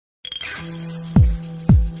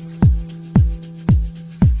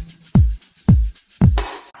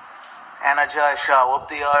Energize show up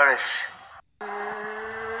the Irish.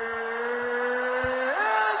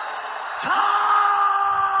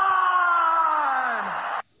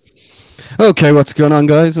 Okay, what's going on,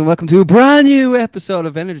 guys, and welcome to a brand new episode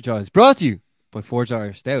of Energized, brought to you by Forge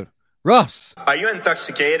Irish Stout. Ross, are you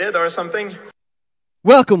intoxicated or something?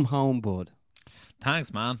 Welcome home, bud.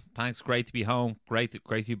 Thanks, man. Thanks. Great to be home. Great to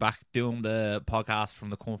be back doing the podcast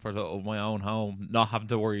from the comfort of my own home. Not having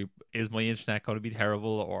to worry, is my internet going to be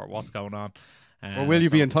terrible or what's going on? Or will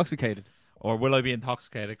you be intoxicated? Or will I be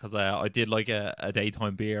intoxicated? Because I did like a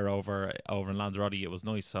daytime beer over in Lanzarote. It was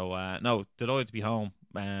nice. So, no, delighted to be home.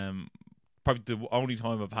 Probably the only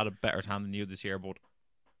time I've had a better tan than you this year, but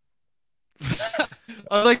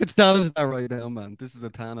I'd like to challenge that right now, man. This is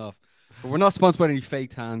a tan off. But we're not sponsored by any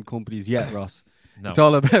fake tan companies yet, Ross. No. It's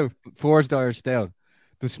all about Forged Irish Stout,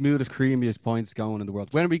 the smoothest, creamiest pints going in the world.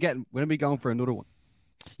 When are we going for another one?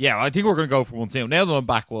 Yeah, I think we're going to go for one soon. Now that I'm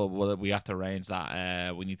back, we have to arrange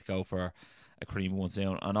that. We need to go for a creamy one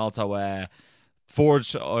soon. And also,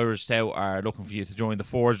 Forged Irish Stout are looking for you to join the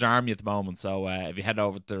Forged Army at the moment. So if you head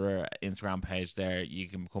over to their Instagram page there, you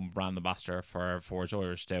can become a brand ambassador for Forged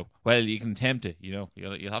Irish Stout. Well, you can attempt it, you know.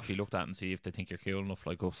 You'll have to be looked at and see if they think you're cool enough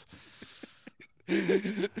like us.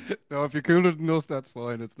 No, if you're cooler than us, that's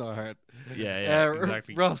fine. It's not hard. Yeah,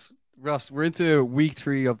 exactly. Ross, we're into week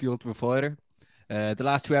 3 of The Ultimate Fighter. The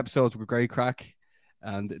last 2 episodes were great crack.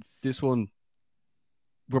 And this one,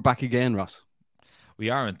 we're back again, Ross. We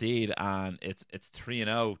are indeed, and it's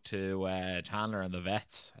 3-0 to Chandler and the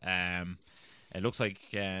Vets. It looks like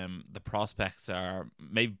the prospects are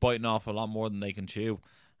maybe biting off a lot more than they can chew.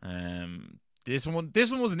 This one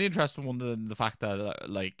was an interesting one in the fact that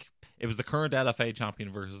it was the current LFA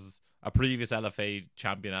champion versus a previous LFA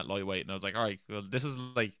champion at lightweight, and I was like, all right, well, this is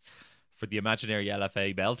like for the imaginary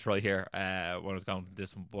LFA belt right here when I was going to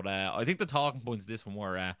this one. But I think the talking points of this one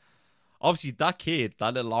were obviously that kid,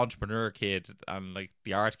 that little entrepreneur kid, and like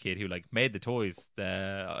the art kid who like made the toys.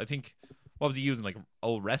 I think what was he using, like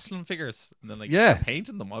old wrestling figures, and then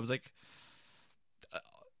painting them. I was like,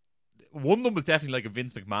 one of them was definitely like a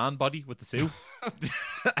Vince McMahon body with the suit.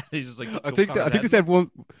 He's just like, I think they said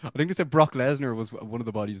Brock Lesnar was one of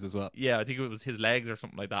the bodies as well. Yeah, I think it was his legs or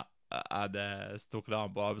something like that, and stuck it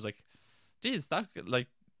on. But I was like, geez, that like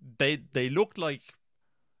they looked like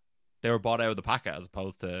they were bought out of the packet as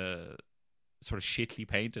opposed to sort of shittily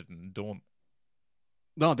painted and done.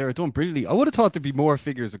 No, they were done brilliantly. I would have thought there'd be more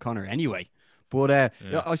figures of Connor anyway, but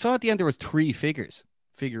I saw at the end there was 3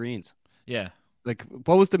 figurines. Yeah. Like,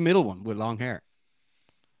 what was the middle one with long hair?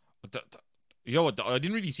 I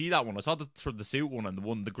didn't really see that one. I saw the sort of the suit one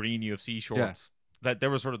and the green UFC shorts. Yeah. That they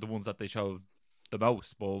were sort of the ones that they showed the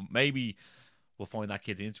most. But maybe we'll find that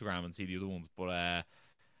kid's Instagram and see the other ones. But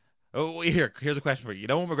here's a question for you. You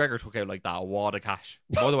know when McGregor took out like that wad of cash?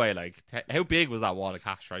 By the way, like how big was that wad of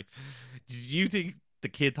cash? Right? Did you think the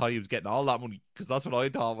kid thought he was getting all that money? Because that's what I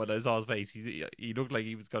thought when I saw his face. He looked like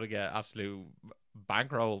he was going to get absolute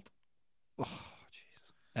bankrolled. Oh,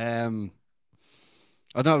 jeez.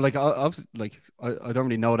 I don't know, I don't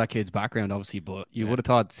really know that kid's background, obviously, but you would have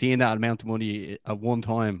thought seeing that amount of money at one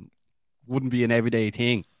time wouldn't be an everyday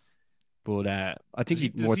thing. But I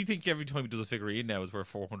think does he think every time he does a figurine now is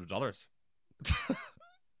worth $400?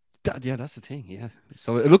 Yeah, that's the thing. Yeah,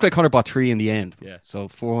 so it looked like Connor bought 3 in the end. Yeah, so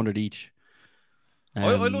 400 each. I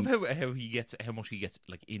love how much he gets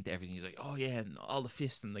like into everything. He's like, oh yeah, and all the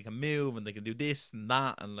fists, and they can move and they can do this and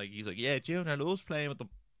that, and like he's like, yeah, Junior loves playing with them.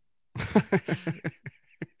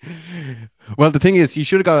 Well, the thing is, he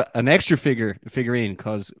should have got an extra figurine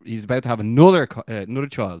because he's about to have another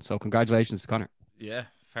child. So congratulations to Connor. Yeah,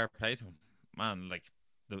 fair play to him, man. Like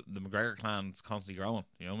the McGregor clan's constantly growing.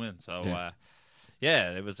 You know what I mean? So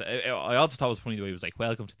it was. I also thought it was funny the way he was like,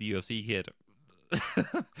 "Welcome to the UFC, kid."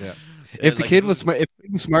 Yeah. If the kid was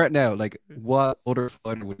smart now, like what other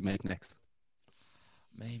fighter would he make next?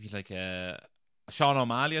 Maybe like Sean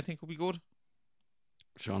O'Malley, I think would be good.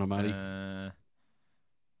 Sean O'Malley.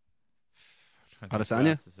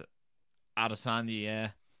 Adesanya, yeah.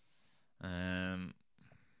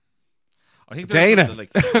 I think Dana.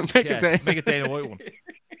 Like, make a Dana White one,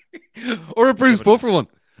 or a Bruce Buffer one.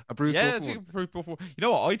 A Bruce Buffer. You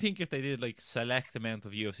know what? I think if they did like select amount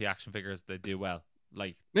of UFC action figures, they'd do well.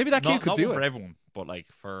 Like maybe that kid could do it for everyone, but like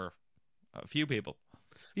for a few people.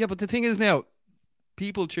 Yeah, but the thing is now,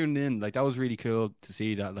 people tuning in, like that was really cool to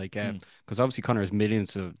see that, like, because obviously Connor has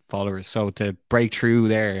millions of followers, so to break through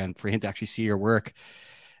there and for him to actually see your work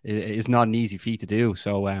is not an easy feat to do.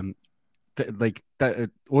 So,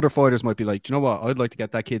 other fighters might be like, do you know what? I'd like to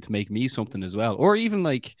get that kid to make me something as well, or even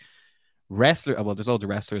like wrestler. Well, there's loads of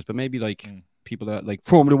wrestlers, but maybe like people that like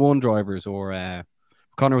Formula One drivers or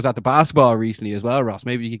Connor was at the basketball recently as well, Ross.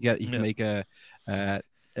 Maybe you can make a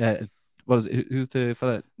what is it? Who's the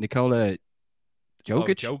fella? Nikola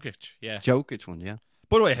Jokic? Oh, Jokic, yeah. Jokic one, yeah.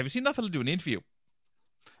 By the way, have you seen that fella do an interview?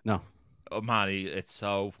 No. Oh man, it's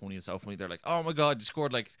so funny. It's so funny. They're like, "Oh my god, you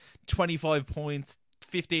scored like 25 points,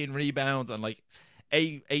 15 rebounds, and like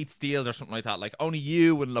eight steals or something like that. Like only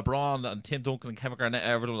you and LeBron and Tim Duncan and Kevin Garnett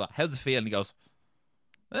ever done that. How's it feel?" And he goes,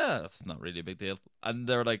 "Yeah, that's not really a big deal." And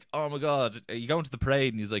they're like, "Oh my god, are you going to the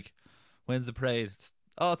parade?" And he's like, "When's the parade?" It's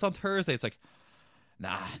on Thursday. It's like,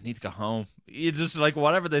 "Nah, I need to go home." You just like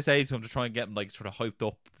whatever they say to him to try and get him like sort of hyped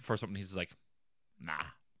up for something. He's just like, "Nah."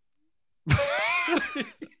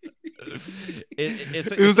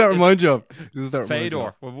 Who's that remind you of? Who's that?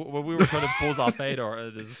 Fedor. When we were trying to buzz off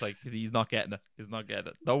Fedor, it's just like he's not getting it. He's not getting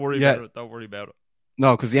it. Don't worry about it. Don't worry about it.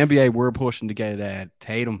 No, because the NBA were pushing to get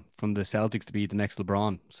Tatum from the Celtics to be the next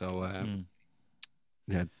LeBron. So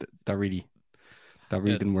yeah, that really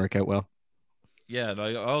didn't work out well. Yeah, and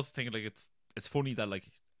I also think like it's funny that like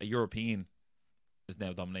a European is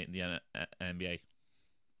now dominating the NBA.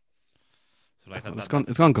 So like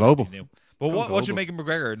it's gone global. But what you making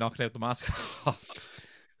McGregor knocking out the mascot?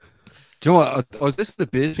 Do you know what? I was listening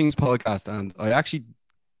to Bisping's podcast, and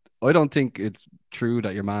I don't think it's true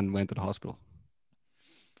that your man went to the hospital.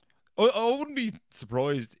 I wouldn't be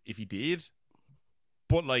surprised if he did,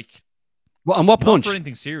 but like, well, on what punch? Not for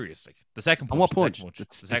anything serious. Like the second punch. On what punch?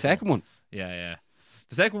 The second one. Yeah.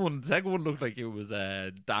 The second one looked like it was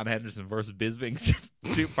Dan Henderson versus Bisping,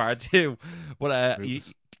 part 2. But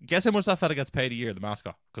guess how much that fella gets paid a year, the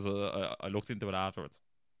mascot? Because I looked into it afterwards.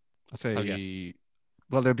 I say,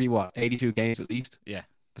 well, there'd be what 82 games at least. Yeah,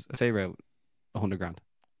 I say around 100 grand.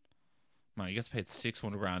 Man, he gets paid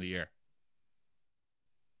 600 grand a year.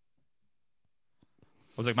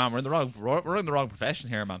 I was like, man, we're in the wrong profession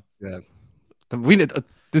here, man. Yeah,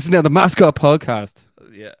 this is now the mascot podcast.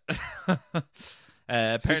 Yeah.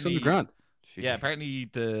 600 grand. Yeah, apparently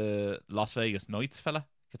the Las Vegas Knights fella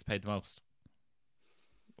gets paid the most.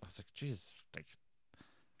 I was like, jeez, like,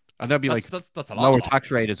 and that'd be that's a lot. Lower tax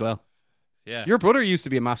rate as well. Yeah. Your brother used to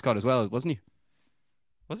be a mascot as well, wasn't he?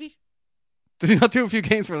 Was he? Did he not do a few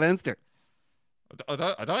games for Leinster? I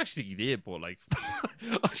don't actually think he did, but like,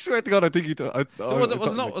 I swear to God, I think he did. Was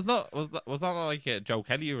that like Joe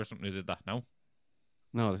Kelly or something who did that? No.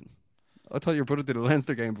 I thought your brother did a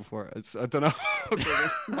Leinster game before. I don't know.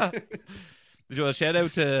 Did you want to shout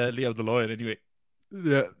out to Leo the Lion anyway?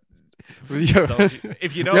 Yeah.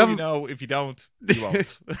 If you know, you know. If you don't, you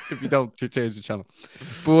won't. If you don't, you change the channel.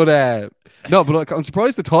 But no, but like, I'm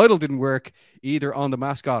surprised the title didn't work either on the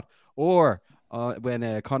mascot or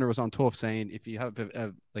when Connor was on TUF saying if you have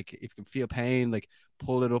like if you can feel pain, like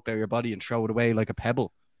pull it up out of your body and throw it away like a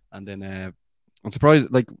pebble. And then I'm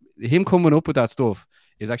surprised like him coming up with that stuff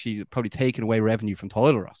is actually probably taking away revenue from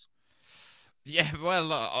Tyler Ross. Yeah,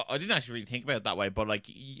 well, I didn't actually really think about it that way, but like,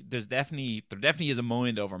 there definitely is a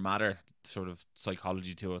mind over matter sort of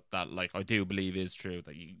psychology to it that, like, I do believe is true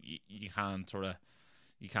that you can't sort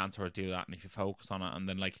of do that, and if you focus on it, and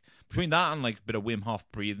then like between that and like a bit of Wim Hof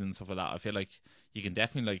breathing and stuff like that, I feel like you can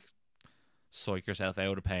definitely like psych yourself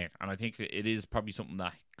out of pain, and I think it is probably something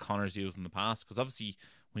that Connor's used in the past, because obviously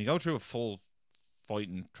when you go through a full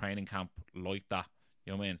fighting training camp like that,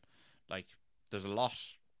 you know what I mean, like there's a lot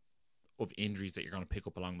of injuries that you're going to pick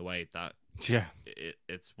up along the way that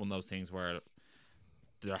it's one of those things where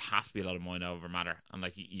there has to be a lot of mind over matter. And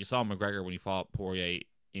like you saw McGregor when he fought Poirier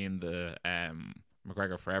in the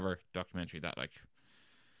McGregor Forever documentary, that like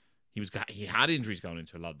he had injuries going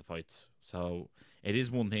into a lot of the fights, so it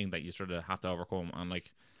is one thing that you sort of have to overcome. And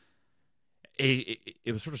like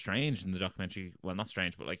it was sort of strange in the documentary, well, not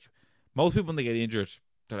strange, but like most people when they get injured,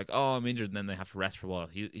 they're like, oh, I'm injured, and then they have to rest for a while.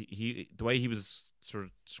 He the way he was sort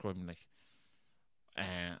of describing, like,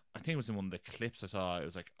 I think it was in one of the clips I saw, it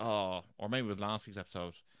was like, oh, or maybe it was last week's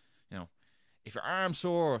episode, you know, if your arm's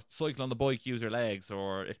sore, cycle on the bike, use your legs,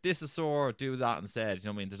 or if this is sore, do that instead. You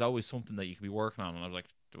know what I mean? There's always something that you can be working on. And I was like,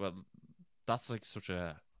 well, that's like such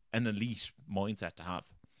an elite mindset to have.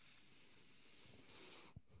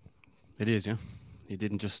 It is, yeah. He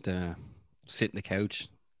didn't just sit in the couch.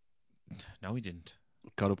 No, he didn't.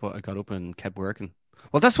 Got up and kept working.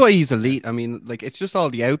 Well, that's why he's elite. I mean, like, it's just all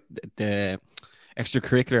the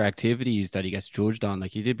extracurricular activities that he gets judged on.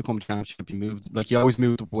 Like, he did become championship. He moved, like, he always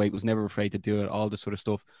moved up weight, was never afraid to do it, all this sort of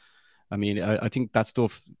stuff. I mean, I think that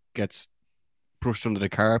stuff gets brushed under the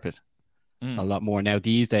carpet a lot more now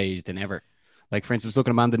these days than ever. Like, for instance, look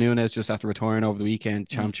at Amanda Nunes just after retiring over the weekend,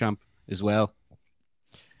 champ as well.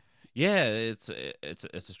 Yeah, it's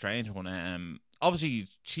a strange one. Obviously,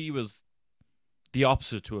 she was the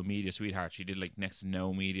opposite to a media sweetheart. She did like next to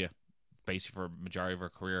no media, basically for a majority of her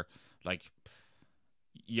career. Like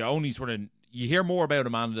you only sort of you hear more about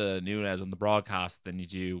Amanda Nunes on the broadcast than you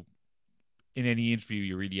do in any interview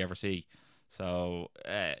you really ever see. So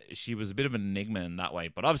she was a bit of an enigma in that way,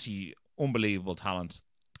 but obviously unbelievable talent,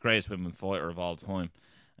 the greatest women fighter of all time.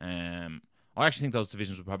 I actually think those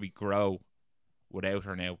divisions would probably grow without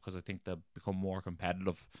her now because I think they'll become more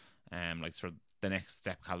competitive. Like sort of the next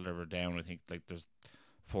step caliber down, I think like there's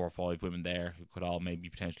 4 or 5 women there who could all maybe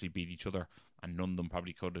potentially beat each other, and none of them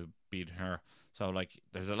probably could have beaten her. So like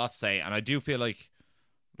there's a lot to say, and I do feel like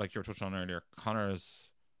you were touching on earlier, Conor's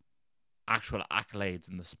actual accolades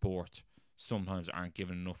in the sport sometimes aren't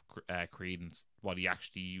given enough credence what he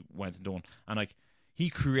actually went and done. And like he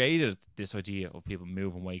created this idea of people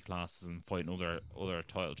moving weight classes and fighting other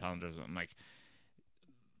title challengers, and like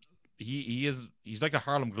he's like a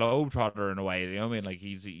Harlem Globetrotter in a way, you know what I mean? Like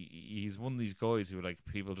he's one of these guys who like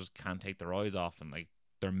people just can't take their eyes off, and like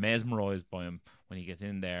they're mesmerized by him when he gets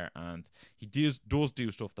in there, and he does do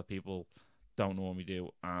stuff that people don't normally do,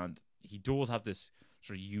 and he does have this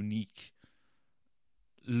sort of unique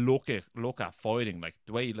look at fighting, like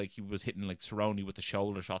the way like he was hitting like Cerrone with the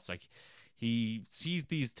shoulder shots. Like he sees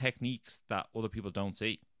these techniques that other people don't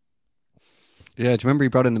see. Yeah, do you remember he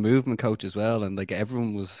brought in the movement coach as well, and like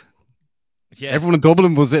everyone in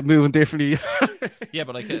Dublin was moving differently.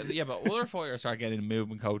 but other fighters start getting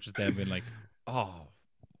movement coaches then being like, oh,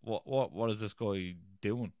 what is this guy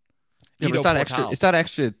doing? Yeah, but it's that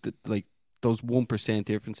extra like those 1%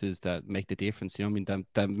 differences that make the difference. You know what I mean?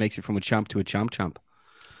 That makes it from a champ to a champ.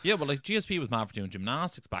 Yeah, but like GSP was mad for doing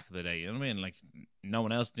gymnastics back in the day. You know what I mean? Like no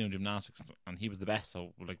one else doing gymnastics, and he was the best.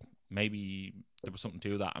 So like maybe there was something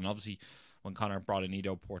to that. And obviously, when Conor brought in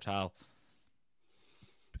Ido Portal,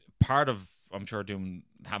 part of I'm sure having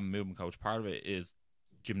a movement coach, part of it is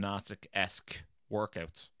gymnastic-esque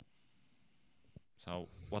workouts. So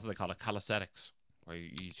what do they call it? Calisthenics, where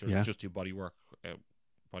you sort of just do body work,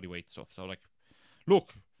 body weight stuff. So like,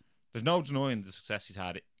 look. There's no denying the success he's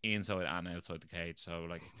had inside and outside the cage. So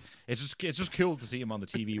like, it's just cool to see him on the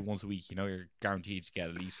TV once a week. You know, you're guaranteed to get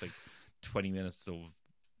at least like 20 minutes of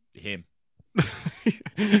him.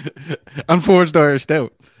 And Forged Irish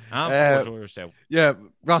Stout. Yeah,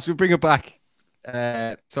 Ross, we'll bring it back.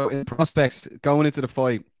 So in prospects going into the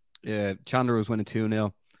fight, Chandler was winning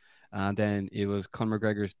 2-0, and then it was Conor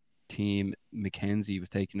McGregor's team. Mackenzie was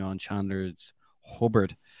taking on Chandler's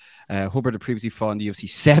Hubbard. Hubbard had previously fought in the UFC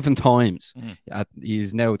 7 times.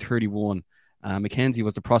 He's now 31. Mackenzie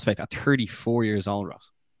was the prospect at 34 years old, Ross.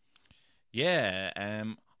 Yeah.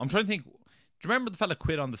 I'm trying to think. Do you remember the fella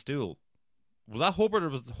quit on the stool? Was that Hubbard, or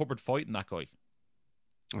was Hubbard fighting that guy?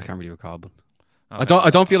 I can't really recall, but okay. I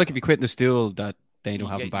don't feel like if you quit in the stool that they don't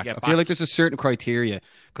have him back. I back. feel like there's a certain criteria,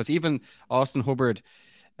 because even Austin Hubbard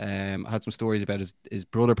had some stories about his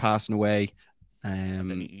brother passing away. And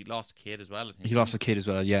then he lost a kid as well. I think. He lost a kid as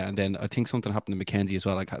well, yeah. And then I think something happened to Mackenzie as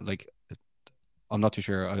well. Like I'm not too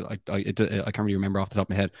sure. I can't really remember off the top of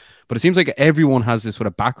my head. But it seems like everyone has this sort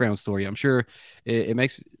of background story. I'm sure it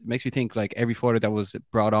makes me think like every fighter that was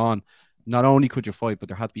brought on, not only could you fight, but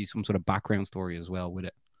there had to be some sort of background story as well with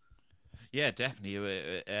it. Yeah, definitely.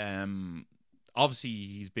 Obviously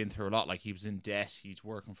he's been through a lot. Like he was in debt. He's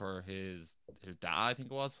working for his dad, I think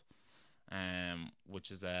it was. Which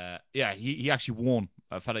is he actually won.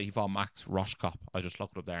 A fella, he fought Max Roshkop. I just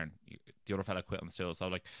looked it up there, and the other fella quit on the still. So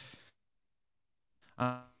like,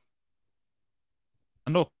 and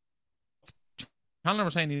look, Chandler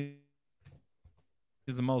was saying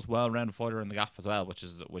he's the most well-rounded fighter in the gaff as well, which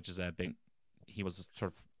is a big. He was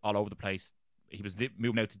sort of all over the place. He was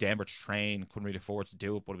moving out to Denver to train, couldn't really afford to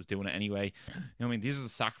do it, but he was doing it anyway. You know what I mean? These are the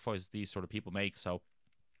sacrifices these sort of people make. So.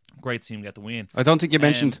 Great to see him get the win. I don't think you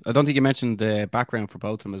mentioned the background for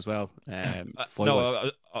both of them as well.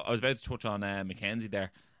 No, I was about to touch on Mackenzie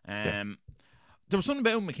there. There was something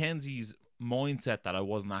about Mackenzie's mindset that I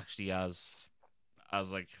wasn't actually as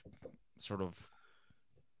like sort of.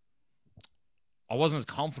 I wasn't as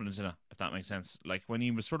confident in it, if that makes sense. Like when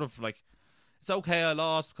he was sort of like, "It's okay, I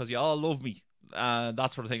lost because you all love me,"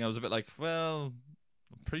 that sort of thing. I was a bit like, well.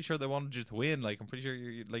 I'm pretty sure they wanted you to win. Like I'm pretty sure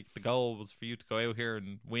like the goal was for you to go out here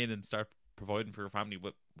and win and start providing for your family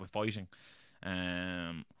with fighting.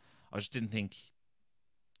 I just didn't think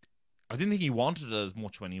he wanted it as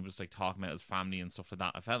much when he was like talking about his family and stuff like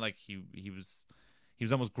that. I felt like he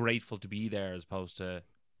was almost grateful to be there as opposed to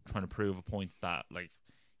trying to prove a point that like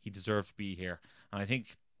he deserved to be here. And I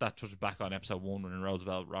think that touches back on episode 1 when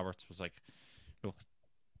Roosevelt Roberts was like, look,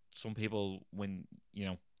 some people when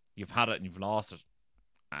you've had it and you've lost it.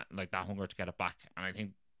 Like that hunger to get it back, and I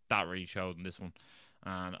think that really showed in this one.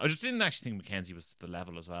 And I just didn't actually think McKenzie was the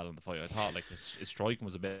level as well in the fight. I thought like his striking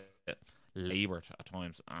was a bit laboured at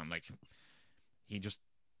times, and like he just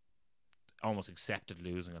almost accepted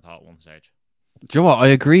losing. I thought at one stage. Do you know what? I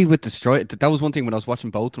agree with the strike. That was one thing when I was watching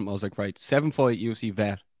both of them. I was like, right, 7-fight UFC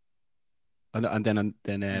vet, and then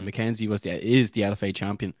McKenzie is the LFA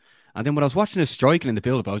champion. And then when I was watching his striking in the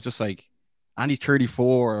build-up, I was just like, and he's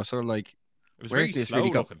 34, or sort of like, It was where very did this slow really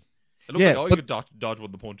go? looking. It looked Yeah, like I but- could dodge one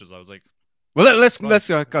of the punches. I was like, well, let's Right.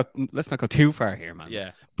 not go too far here, man.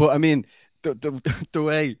 yeah, But I mean, the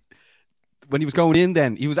way when he was going in,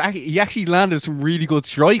 then he actually landed some really good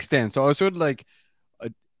strikes. Then, so I was sort of like,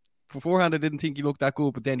 beforehand, I didn't think he looked that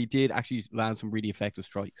good, but then he did actually land some really effective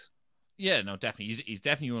strikes. yeah, no, definitely. He's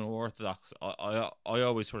definitely unorthodox. I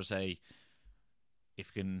always sort of say,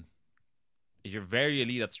 if you're very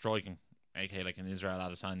elite at striking, aka like in Israel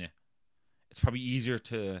Adesanya, it's probably easier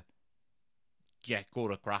to get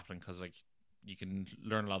good at grappling because like you can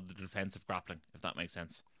learn a lot of the defensive grappling, if that makes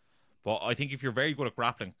sense. But I think if you're very good at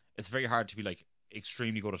grappling, it's very hard to be like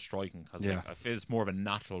extremely good at striking because Yeah. like, I feel it's more of a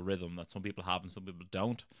natural rhythm that some people have and some people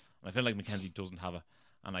don't. And I feel like McKenzie doesn't have it.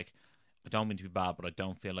 And like, I don't mean to be bad, but I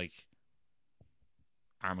don't feel like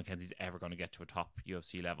Aaron McKenzie's ever going to get to a top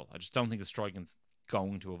UFC level. I just don't think the striking's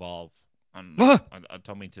going to evolve. And What? I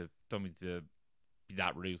don't mean to be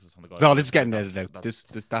that ruthless on the guy. No, this is getting That's- edited out.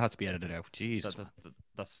 that's- That has to be edited out. Jesus.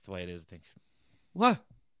 that's the way it is, I think. What?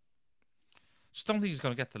 Just don't think he's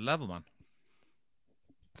going to get to the level, man.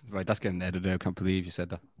 Right, that's getting edited out. I can't believe you said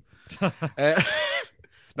that.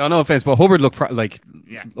 No offense, but Hubbard looked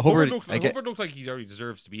Yeah, Hubbard Hubbard looked like he already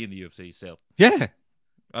deserves to be in the UFC still. yeah,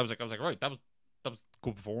 I was like, right, that was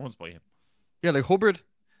good performance by him. yeah, like Hubbard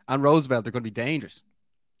and Roosevelt, they're going to be dangerous.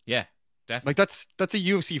 Yeah, definitely. Like that's a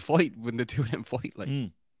UFC fight when the two of them fight. Like,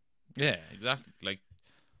 Yeah, exactly. Like,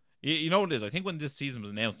 you know what it is? I think when this season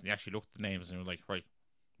was announced and you actually looked at the names and you were like, right,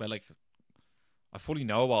 well, like, I fully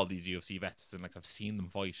know all these UFC vets and like I've seen them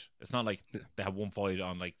fight. It's not like they had one fight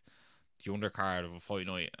on like the undercard of a fight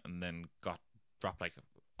night and then got dropped. Like,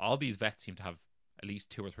 all these vets seem to have at least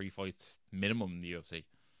 2 or 3 fights minimum in the UFC,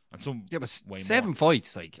 and some yeah, but way 7 more.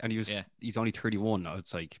 fights, like, and Yeah. he's only 31 now.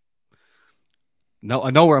 It's like, no,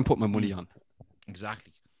 I know where I'm putting my money on.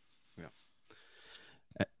 Exactly.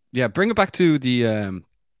 Yeah, bring it back to the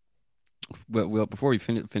well before we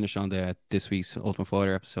finish on this week's Ultimate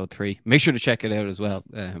Fighter episode 3, make sure to check it out as well.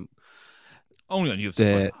 Only on UFC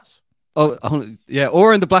The- Fight Pass. Yeah,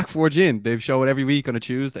 or in the Black Forge Inn. They show it every week on a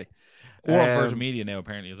Tuesday. Or on Virgin Media now,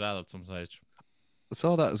 apparently, as well, at some stage. I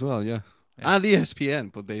saw that as well, yeah. Yeah. And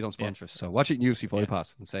ESPN, but they don't sponsor us. So watch it in UFC Fight Yeah.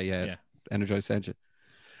 Pass and say, Yeah. Energize sent you.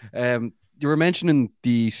 You were mentioning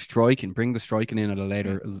the striking, bring the striking in at a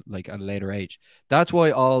later age. That's why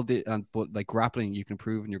but like grappling, you can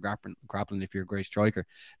improve in your grappling if you're a great striker.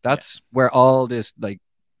 That's where all this like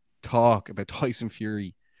talk about Tyson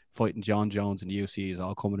Fury fighting John Jones in the UFC is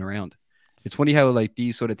all coming around. It's funny how like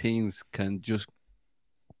these sort of things can just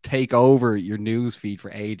take over your news feed for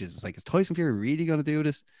ages. It's like, is Tyson Fury really going to do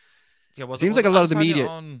this? Yeah, Seems like a lot of the Adesanya media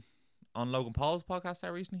on Logan Paul's podcast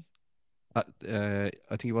there recently. I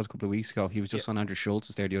think it was a couple of weeks ago. He was just on Andrew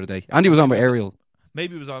Schultz's there the other day. And he was on with Ariel.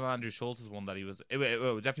 Maybe it was on Andrew Schultz's one that he was. It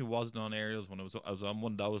definitely wasn't on Ariel's one. I was on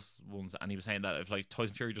one of those ones, and he was saying that if like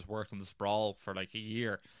Tyson Fury just worked on the sprawl for like a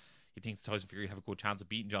year, he thinks Tyson Fury have a good chance of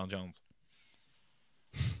beating John Jones.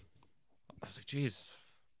 I was like, jeez,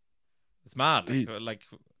 it's mad. Like,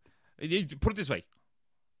 put it this way: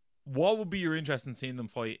 what would be your interest in seeing them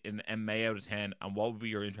fight in MMA out of 10, and what would be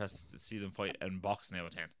your interest to see them fight in boxing out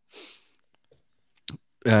of 10?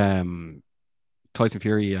 Tyson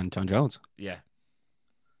Fury and John Jones. Yeah,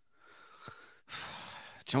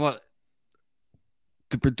 Do you know what?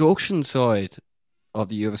 The production side of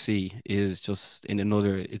the UFC is just in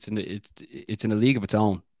another. It's in a league of its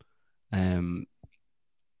own.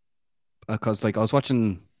 Because like I was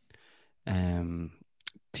watching, Teofimo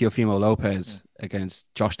Lopez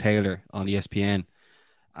against Josh Taylor on ESPN,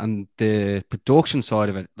 and the production side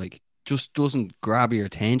of it like just doesn't grab your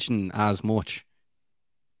attention as much.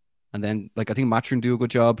 And then like I think Matchroom do a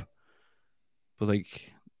good job, but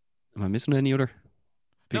like, am I missing any other?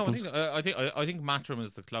 no, ones? I think Matchroom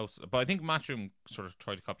is the closest, but I think Matchroom sort of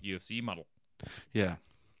tried to copy UFC model. Yeah.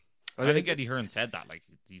 I think Eddie Hearn said that. Like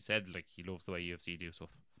he said, like he loves the way UFC do stuff.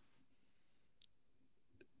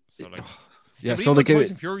 So like, yeah. but So even like, when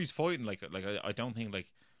Tyson Fury's fighting, like I don't think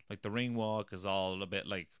like the ring walk is all a bit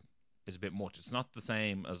like is a bit much. It's not the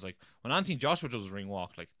same as like when Anthony Joshua does a ring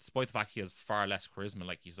walk. Like despite the fact he has far less charisma,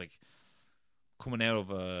 like he's like coming out of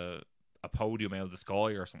a podium out of the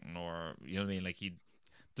sky or something, or you know what I mean. Like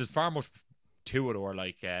there's far much to it, or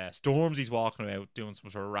like Stormzy's walking about doing some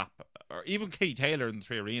sort of or even Katie Taylor in the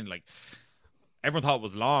 3 Arena, like everyone thought it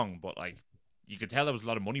was long, but like you could tell there was a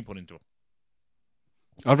lot of money put into it.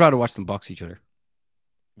 I'd rather watch them box each other.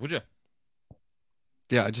 Would you?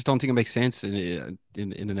 Yeah, I just don't think it makes sense in an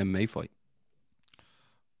MMA fight.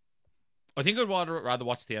 I think I'd rather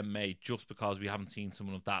watch the MMA just because we haven't seen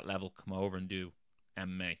someone of that level come over and do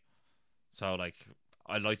MMA. So like,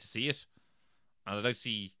 I'd like to see it, and I'd like to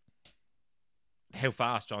see how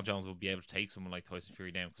fast John Jones would be able to take someone like Tyson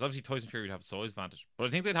Fury down. Because obviously Tyson Fury would have a size advantage, but I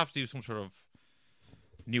think they'd have to do some sort of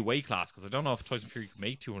new weight class because I don't know if Tyson Fury could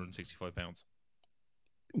make 265 pounds.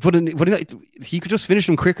 But he could just finish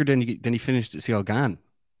him quicker than he finished Ciryl Gane.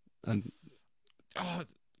 And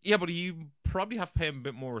yeah, but you probably have to pay him a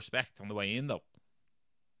bit more respect on the way in, though.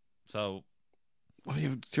 So,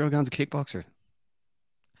 Ciryl Gane's a kickboxer.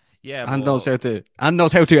 Yeah, and knows how to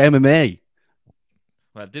MMA.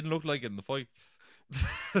 Well, it didn't look like it in the fight.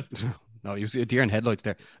 No, you see a deer in headlights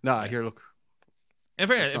there. No, here, look. In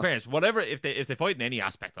fairness, whatever. If they fight in any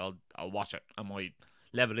aspect, I'll watch it, and my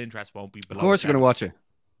level of interest won't be below. Of course, you're gonna watch it.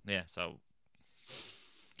 Yeah, so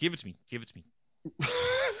give it to me.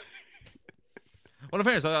 Well, in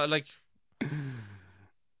fairness, like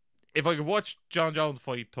if I could watch John Jones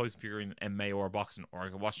fight Tyson Fury in MMA or boxing, or I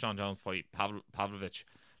could watch John Jones fight Pavlovich,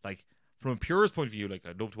 like from a purist point of view, like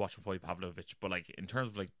I'd love to watch him fight Pavlovich, but like in terms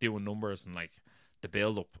of like doing numbers and like the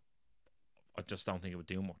build up, I just don't think it would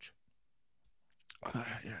do much. Yeah,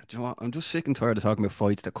 do you know what? I'm just sick and tired of talking about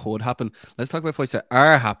fights that could happen. Let's talk about fights that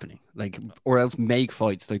are happening, like, or else make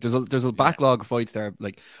fights. Like, there's a backlog of fights there.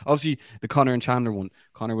 Like, obviously the Conor and Chandler one.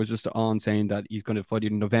 Conor was just on saying that he's going to fight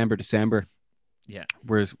in November, December. Yeah,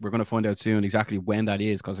 whereas we're going to find out soon exactly when that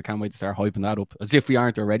is, because I can't wait to start hyping that up as if we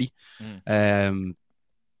aren't already. Like,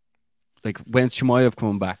 when's Chimaev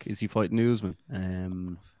coming back? Is he fighting Usman?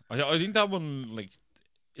 I think that one like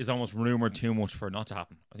is almost rumored too much for it not to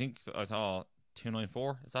happen. I thought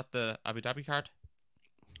 294 is that the Abu Dhabi card?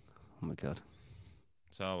 Oh my god!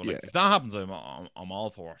 So like, if that happens, I'm all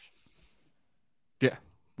for it. Yeah,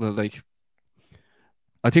 well, like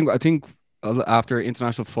I think after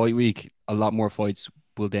International Fight Week, a lot more fights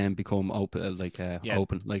will then become open.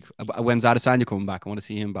 Open. Like, when's Adesanya coming back? I want to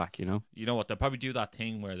see him back. You know what? They'll probably do that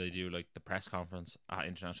thing where they do like the press conference at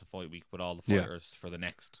International Fight Week with all the fighters for the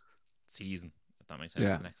next season. If that makes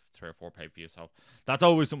sense, the next 3 or 4 pay-per-views. So that's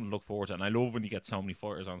always something to look forward to. And I love when you get so many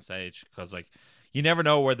fighters on stage, because like you never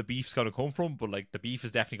know where the beef's going to come from, but like the beef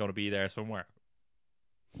is definitely going to be there somewhere.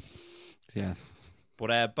 Yeah.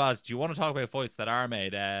 But Baz, do you want to talk about fights that are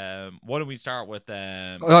made? Why don't we start with?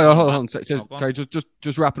 Hold on. Sorry,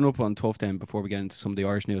 just wrapping up on TUF then before we get into some of the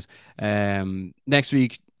Irish news. Next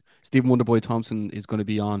week, Stephen Wonderboy Thompson is going to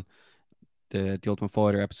be on the Ultimate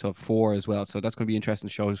Fighter episode 4 as well, so that's going to be interesting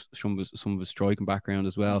to show some of his striking background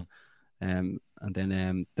as well. And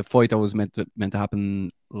then the fight that was meant to happen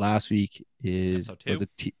last week was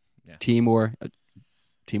it Timur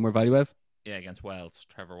Valiev? Yeah, against Wells,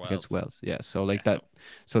 Trevor Wells. Against Wells, yeah. So like that.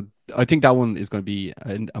 So I think that one is going to be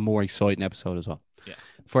a more exciting episode as well. Yeah.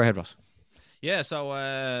 For ahead, Ross. Yeah,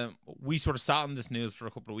 so we sort of sat on this news for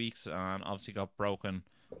a couple of weeks and obviously got broken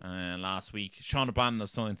last week. Shauna Bannon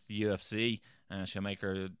has signed to the UFC, and she'll make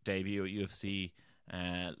her debut at UFC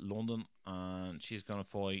London, and she's going to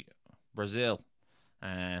fight Brazil.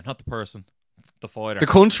 Not the person, the fighter. The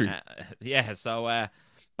country. So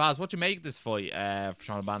Baz, what do you make of this fight for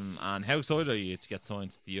Shauna Bannon, and how excited are you to get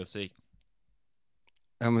signed to the UFC?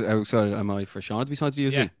 How excited am I for Shauna to be signed to the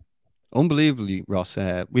UFC? Yeah. Unbelievably, Ross.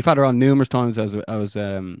 We've had her on numerous times as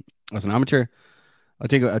an amateur. I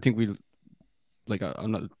think we like.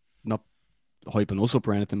 I'm not hyping us up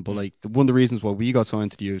or anything, but like one of the reasons why we got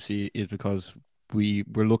signed to the UFC is because we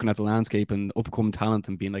were looking at the landscape and up and coming talent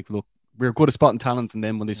and being like, look, we're good at spotting talent, and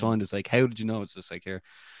then when they signed, it's like, how did you know? It's just like, here,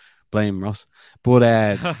 blame Ross. But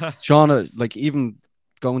Shauna, like, even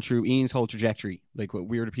going through Ian's whole trajectory, like,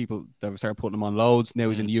 we were the people that started putting him on loads. Now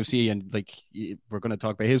he's in the UFC, and like, we're going to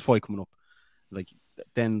talk about his fight coming up. Like,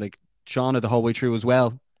 then like Shauna the whole way through as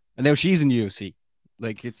well, and now she's in the UFC.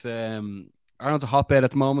 Like, it's Ireland's a hotbed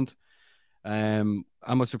at the moment. Am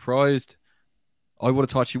I surprised? I would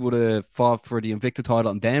have thought she would have fought for the Invicta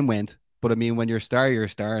title and then went. But I mean, when you're a star,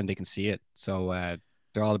 and they can see it. So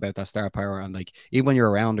they're all about that star power, and like, even when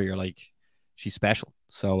you're around her, you're like, she's special.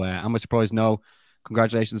 So am I surprised? No.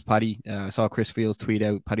 Congratulations, Paddy. I saw Chris Fields tweet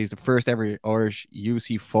out, Paddy's the first ever Irish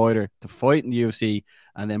UFC fighter to fight in the UFC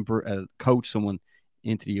and then coach someone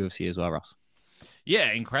into the UFC as well, Ross.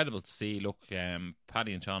 Yeah, incredible to see. Look,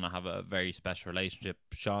 Paddy and Shauna have a very special relationship.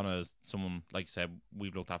 Shauna is someone, like you said,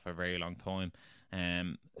 we've looked at for a very long time.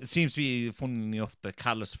 It seems to be, funnily enough, the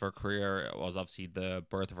catalyst for her career was obviously the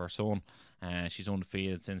birth of her son. She's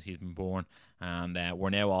undefeated since he's been born, and we're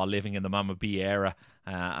now all living in the Mama B era,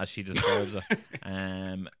 as she describes it.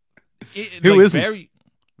 Who like, isn't?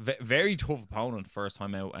 very tough opponent first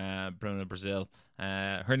time out, Bruna Brazil.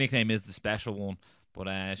 Her nickname is the Special One,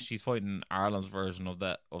 but she's fighting Ireland's version of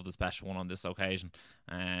the Special One on this occasion.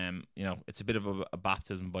 It's a bit of a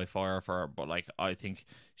baptism by fire for her, but like, I think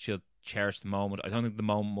she'll cherish the moment. I don't think the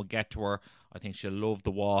moment will get to her. I think she'll love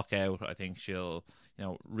the walkout. I think she'll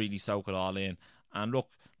really soak it all in. And look,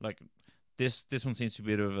 like, this one seems to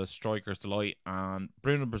be a bit of a striker's delight, and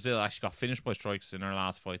Bruna Brazil actually got finished by strikes in her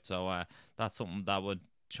last fight, so that's something that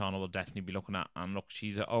Shauna will definitely be looking at. And look,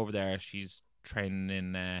 she's over there. She's training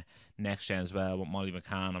in Next Gen as well with Molly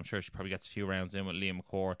McCann. I'm sure she probably gets a few rounds in with Liam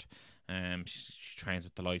McCourt. She trains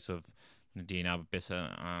with the likes of Nadine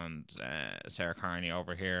Ababissa and Sarah Carney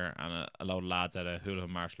over here, and a load of lads at Hula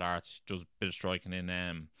Martial Arts. She does a bit of striking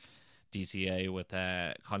in DCA with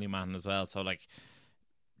Collie Mann as well. So, like,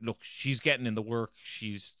 look, she's getting in the work.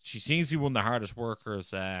 She seems to be one of the hardest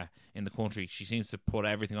workers in the country. She seems to put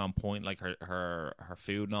everything on point. Like, her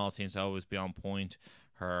food and all seems to always be on point.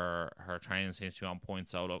 Her training seems to be on point.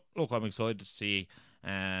 So look, I'm excited to see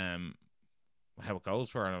how it goes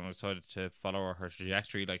for her, and I'm excited to follow her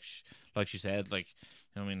trajectory. Like she said, like,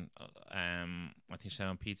 I think she said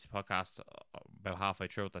on Pete's podcast about halfway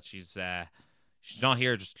through that she's not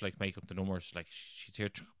here just to, like, make up the numbers. Like, she's here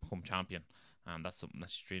to become champion. And that's something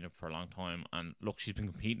that she's dreamed for a long time. And look, she's been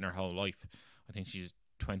competing her whole life. I think she's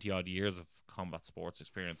 20 odd years of combat sports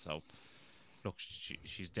experience. So look,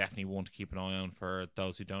 she's definitely one to keep an eye on for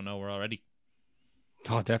those who don't know her already.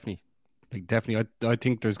 Oh, definitely. Like, definitely. I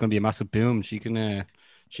think there's going to be a massive boom. She can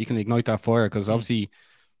ignite that fire, because obviously,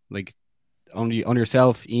 like, only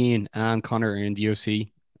yourself, Ian, and Connor are in the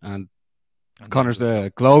UFC, and Connor's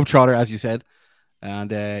the globetrotter, as you said.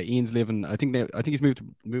 And Ian's living. I think he's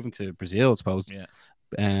moving to Brazil, I suppose. Yeah.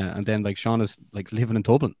 And then, like, Shauna's, like, living in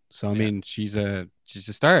Dublin. So I mean, she's a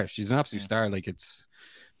star. She's an absolute star. Like, it's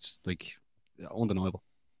like undeniable.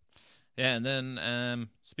 Yeah, and then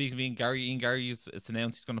speaking of Ian Gary, it's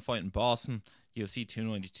announced he's going to fight in Boston, UFC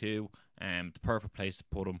 292. The perfect place to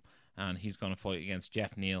put him, and he's going to fight against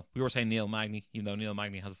Jeff Neal. We were saying Neil Magny, even though Neil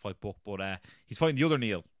Magny has a fight booked, but he's fighting the other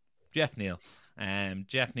Neil, Jeff Neal.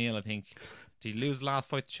 Jeff Neal, I think. Did he lose the last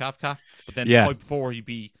fight to Shavkat? But then the fight before, he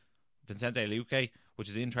beat Vicente Luque, which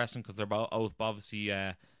is interesting because they're both obviously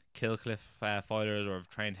Killcliff fighters, or have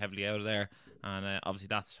trained heavily out of there. And obviously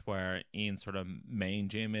that's where Ian's sort of main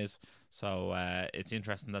gym is. So it's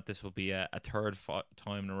interesting that this will be a third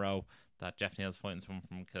time in a row that Jeff Neal's fighting someone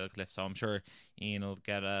from Killcliff. So I'm sure Ian will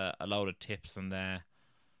get a load of tips and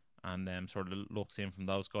sort of looks in from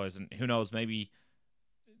those guys. And who knows, maybe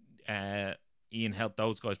Ian helped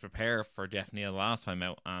those guys prepare for Jeff Neal last time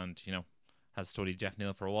out, and has studied Jeff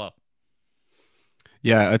Neal for a while.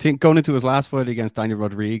 Yeah, I think going into his last fight against Daniel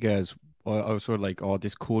Rodriguez, I was sort of like, oh,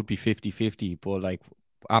 this could be 50-50, but like,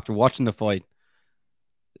 after watching the fight,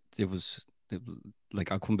 it was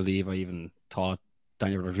like, I couldn't believe I even thought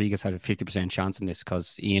Daniel Rodriguez had a 50% chance in this,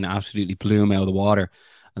 because Ian absolutely blew him out of the water.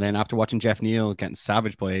 And then after watching Jeff Neal getting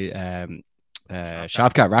savaged by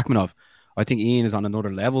Shavkat Rakhmonov, I think Ian is on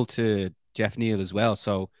another level to Jeff Neal as well.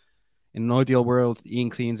 So in an ideal world, Ian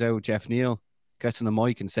cleans out Jeff Neal, gets on the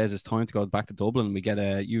mic and says it's time to go back to Dublin. We get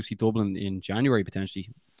a UFC Dublin in January potentially.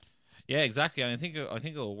 Yeah, exactly. And I think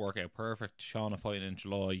it'll work out perfect. Shauna fighting in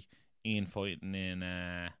July, Ian fighting in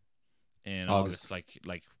August. Like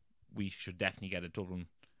we should definitely get a Dublin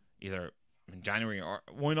either in January, or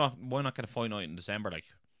why not get a fight night in December? Like,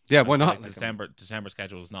 yeah, why not? Like, December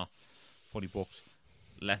schedule is not fully booked.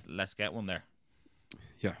 Let's get one there.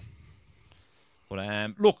 Yeah.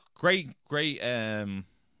 But look, great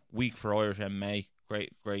week for Irish MMA.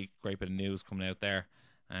 Great bit of news coming out there,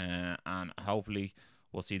 and hopefully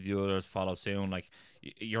we'll see the others follow soon. Like,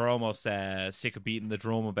 you're almost sick of beating the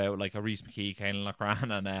drum about like a Reece McKee, Caelan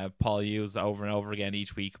Loughran, and Paul Hughes over and over again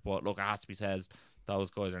each week. But look, it has to be said, those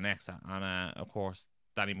guys are next, and of course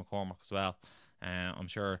Danny McCormack as well. I'm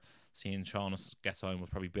sure seeing Shauna get signed was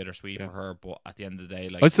probably bittersweet for her, but at the end of the day,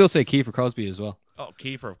 like, I'd still say Kiefer Crosby as well. Oh,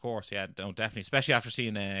 Kiefer, of course, yeah, no, definitely, especially after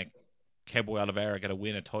seeing Cowboy Oliveira get a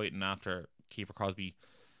win at Titan after Kiefer Crosby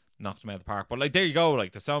knocked him out of the park. But like, there you go,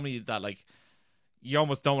 like, there's so many that like you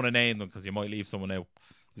almost don't want to name them because you might leave someone out.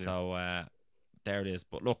 Yeah. So there it is.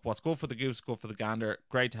 But look, what's good for the goose, good for the gander.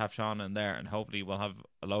 Great to have Sean in there, and hopefully we'll have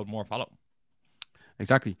a load more follow.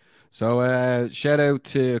 Exactly. So shout out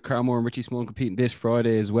to Carl Moore and Richie Small competing this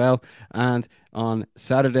Friday as well. And on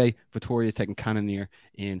Saturday, Victoria's taking Cannoneer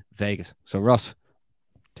in Vegas. So Ross,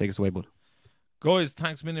 take us away, bud. Guys,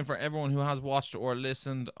 thanks a million for everyone who has watched or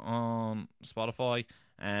listened on Spotify.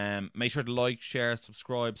 Make sure to like, share,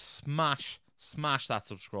 subscribe, smash that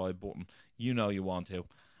subscribe button. You know you want to.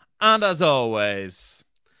 And as always,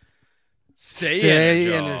 stay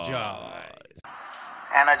energized.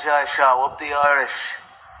 Energized show, up the Irish.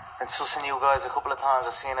 Been sussing you guys a couple of times.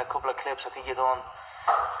 I've seen a couple of clips. I think you've done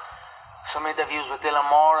some interviews with Dylan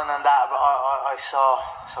Moran and that I saw.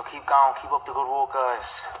 So keep going, keep up the good work,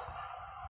 guys.